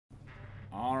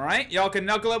All right, y'all can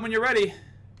knuckle up when you're ready.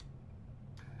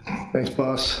 Thanks,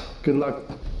 boss. Good luck.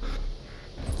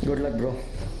 Good luck, bro.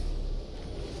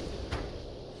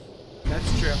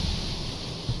 That's true.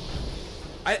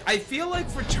 I feel like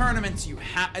for tournaments you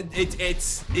have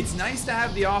it's nice to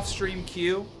have the off-stream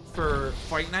queue for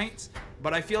fight nights,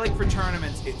 but I feel like for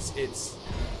tournaments it's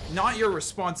not your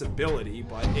responsibility,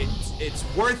 but it's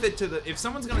worth it to the if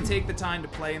someone's gonna take the time to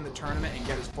play in the tournament and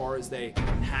get as far as they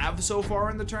have so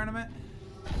far in the tournament,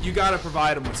 you gotta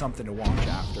provide them with something to watch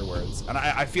afterwards. And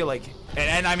I feel like,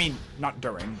 and I mean not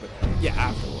during, but yeah,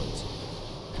 afterwards.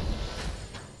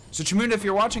 So Chamunda, if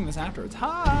you're watching this afterwards,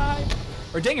 hi.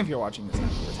 Or Ding, if you're watching this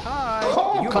afterwards, hi.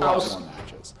 Oh, you have a lot more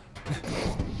matches.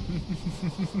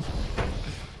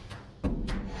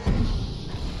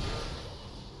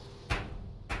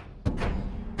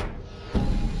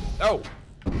 Oh,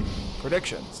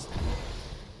 predictions.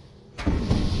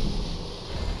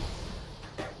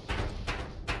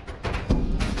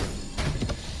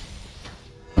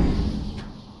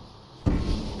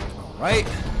 All right.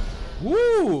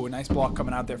 Woo! Nice block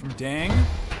coming out there from Ding.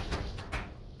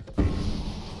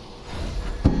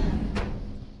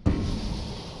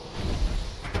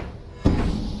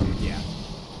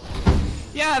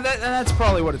 Yeah, that's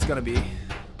probably what it's going to be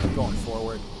going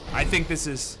forward. I think this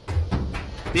is...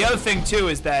 The other thing, too,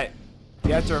 is that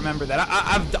you have to remember that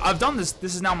I've done this.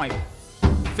 This is now my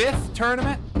 5th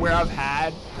tournament where I've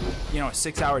had, you know, a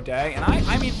 6-hour day. And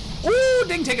I mean, ooh,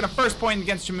 Ding taking a first point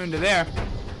against Chamunda there.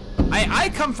 I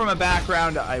come from a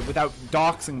background, without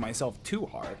doxing myself too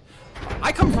hard,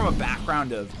 I come from a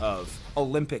background of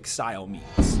Olympic-style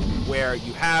meets, where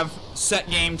you have set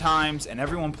game times and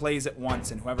everyone plays at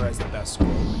once and whoever has the best score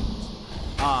wins.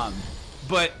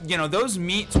 But, you know, those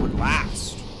meets would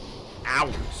last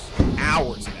hours and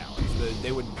hours.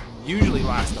 They would usually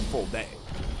last a full day.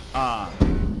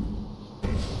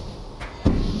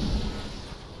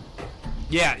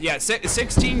 Yeah,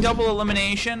 16 double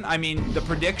elimination. I mean, the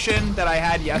prediction that I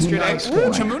had yesterday. Nice Ooh,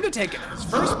 point. Chamunda taking his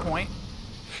first point.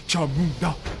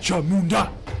 Chamunda.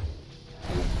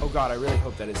 Oh God, I really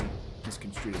hope that isn't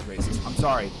misconstrued as racist. I'm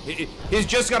sorry. He's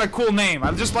just got a cool name.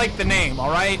 I just like the name.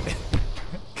 All right.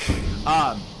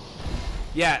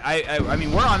 Yeah, I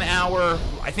mean, we're on hour.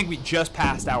 I think we just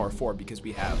passed hour 4 because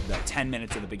we have the 10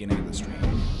 minutes at the beginning of the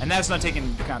stream, and that's not taking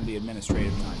into account the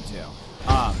administrative time too.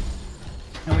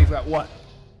 And we've got what?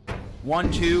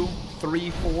 1, 2, 3,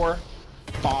 4,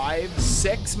 5,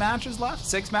 6 matches left.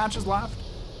 6 matches left.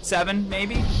 7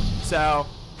 maybe. So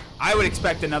I would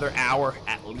expect another hour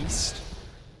at least.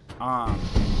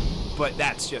 But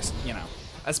that's just, you know,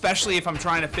 especially if I'm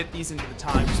trying to fit these into the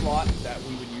time slot that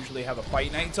we would usually have a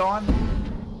fight nights on.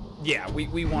 Yeah,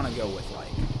 we want to go with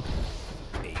like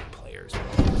 8 players.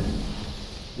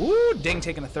 Woo, Ding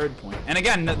taking a 3rd point. And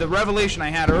again, the revelation I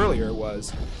had earlier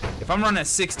was if I'm running a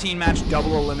 16-match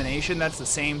double elimination, that's the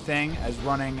same thing as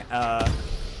running a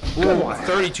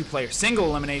 32-player single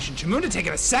elimination. Chamunda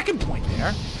taking a 2nd point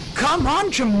there. Come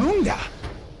on, Chamunda.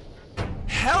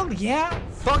 Hell yeah.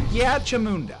 Fuck yeah,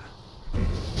 Chamunda.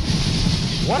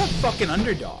 What a fucking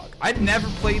underdog. I'd never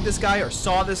played this guy or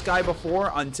saw this guy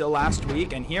before until last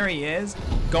week, and here he is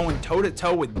going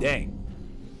toe-to-toe with Ding.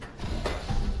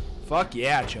 Fuck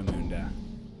yeah, Chamunda.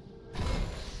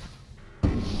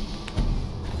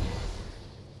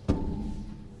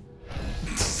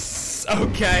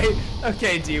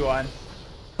 Okay, D1.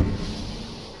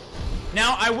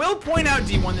 Now, I will point out,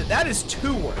 D1, that is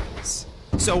 2 words.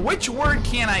 So which word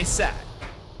can I say?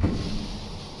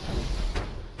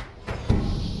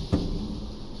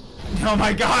 Oh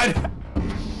my God.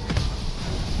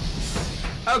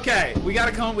 Okay, we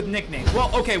gotta come up with nicknames. Well,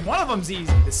 okay, one of them's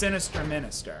easy, the Sinister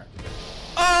Minister.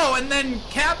 Oh, and then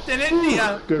Captain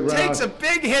India takes a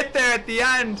big hit there at the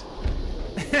end.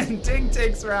 And Ding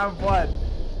takes round 1.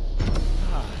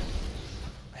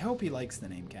 I hope he likes the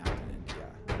name Captain India.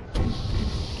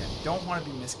 Again, don't want to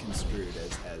be misconstrued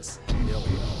as ill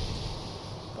will.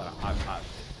 But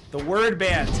the word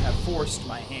bands have forced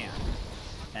my hand.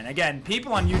 And again,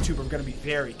 people on YouTube are going to be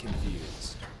very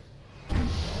confused.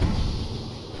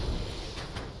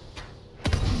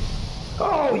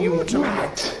 Oh, you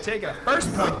what? Taking a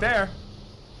first point there.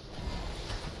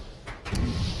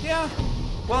 Yeah.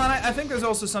 Well, and I think there's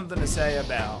also something to say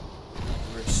about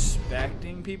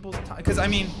respecting people's time. Because, I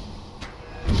mean,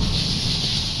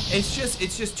 it's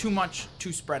just too much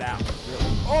to spread out. Really.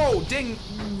 Oh, Ding.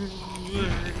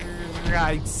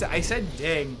 I said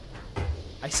Ding.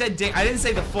 I said Ding. I didn't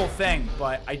say the full thing,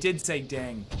 but I did say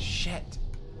Ding. Shit.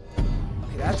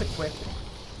 Okay, that's a quick one.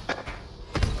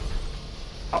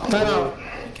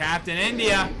 And Captain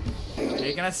India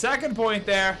taking a 2nd point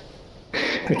there.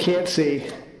 I can't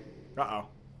see. Uh-oh.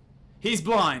 He's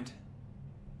blind.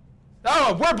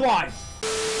 Oh, we're blind!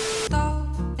 Tall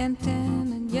and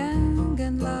tan and young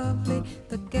and lovely,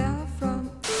 the girl from...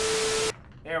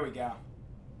 There we go.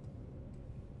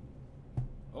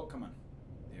 Oh, come on.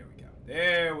 There we go.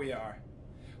 There we are.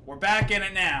 We're back in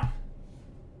it now.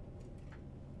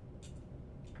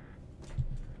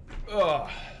 Ugh.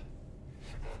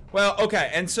 Well,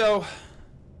 okay, and so...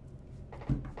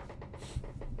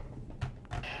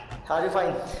 Are you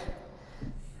fine?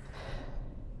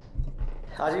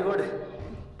 Are you good?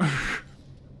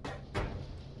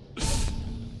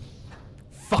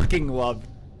 Fucking love.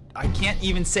 I can't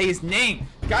even say his name.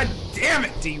 God damn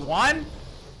it, D1.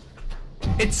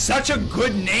 It's such a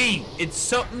good name. It's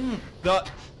so... the...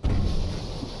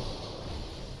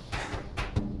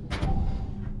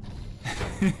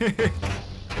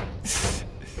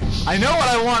 I know what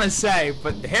I want to say,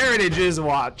 but Heritage is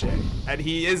watching, and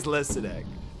he is listening.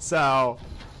 So,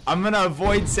 I'm going to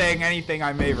avoid saying anything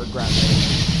I may regret.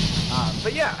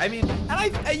 But yeah, I mean,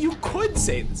 and you could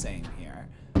say the same here.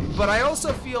 But I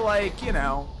also feel like, you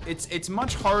know, it's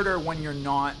much harder when you're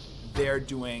not there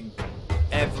doing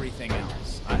everything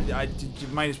else. I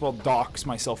might as well dox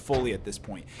myself fully at this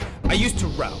point. I used to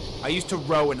row. I used to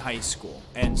row in high school.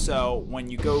 And so when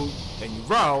you go and you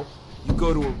row, you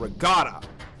go to a regatta,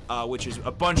 which is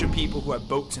a bunch of people who have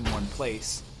boats in one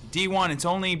place. D1, it's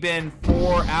only been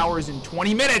 4 hours and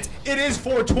 20 minutes. It is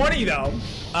 4:20 though.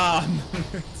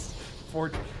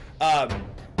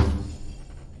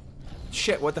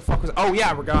 Shit, what the fuck was... Oh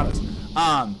yeah, regattas.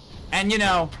 And you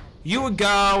know, you would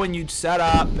go and you'd set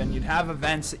up and you'd have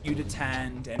events that you'd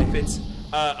attend, and if it's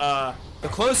the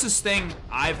closest thing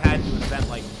I've had to an event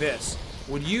like this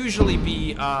would usually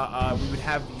be we would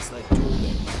have these like duel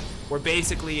days, where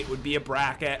basically it would be a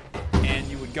bracket and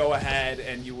you would go ahead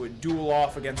and you would duel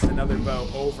off against another boat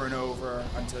over and over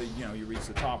until, you know, you reach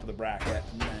the top of the bracket,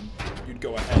 and then you'd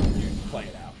go ahead and you'd play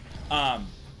it out.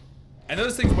 And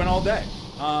those things went all day.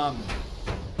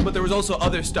 But there was also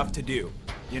other stuff to do.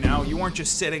 You know, you weren't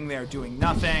just sitting there doing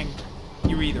nothing.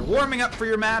 You were either warming up for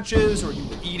your matches, or you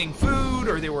were eating food,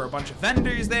 or there were a bunch of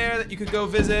vendors there that you could go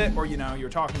visit, or, you know, you were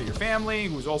talking to your family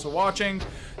who was also watching.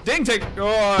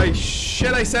 Oh,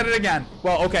 shit, I said it again.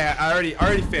 Well, okay, I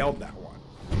already failed that one.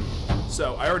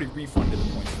 So, I already refunded the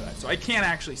points for that. So, I can't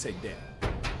actually say ding.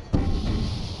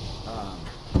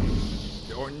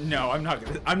 Or, no, I'm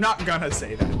not gonna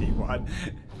say that, D1.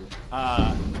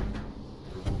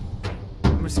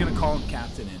 I'm just gonna call him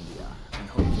Captain India and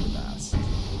hope for the best.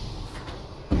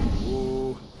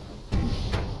 Ooh.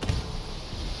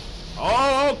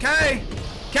 Oh, okay.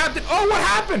 Captain. Oh, what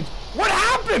happened? What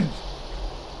happened?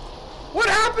 What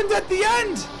happened at the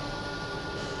end?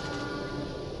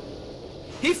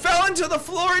 He fell into the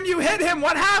floor and you hit him.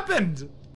 What happened?